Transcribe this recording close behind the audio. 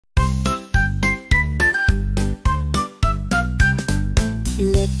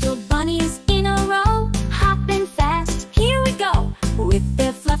Little bunnies in a row, hopping fast, here we go. With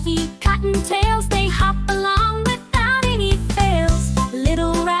their fluffy cotton tails, they hop along without any fails.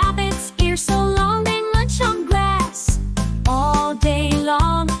 Little rabbits, ears so long, they munch on grass all day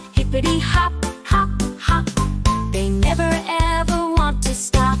long. Hippity hop, hop, hop, they never ever want to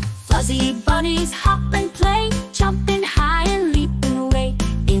stop. Fuzzy bunnies hop and play, jumping high and leaping away.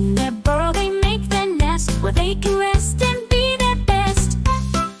 In their burrow they make their nest, where they can rest and be their best.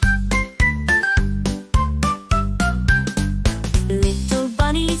 Little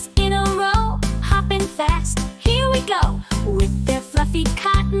bunnies in a row, hopping fast, here we go. With their fluffy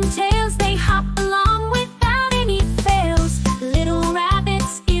cotton tails, they hop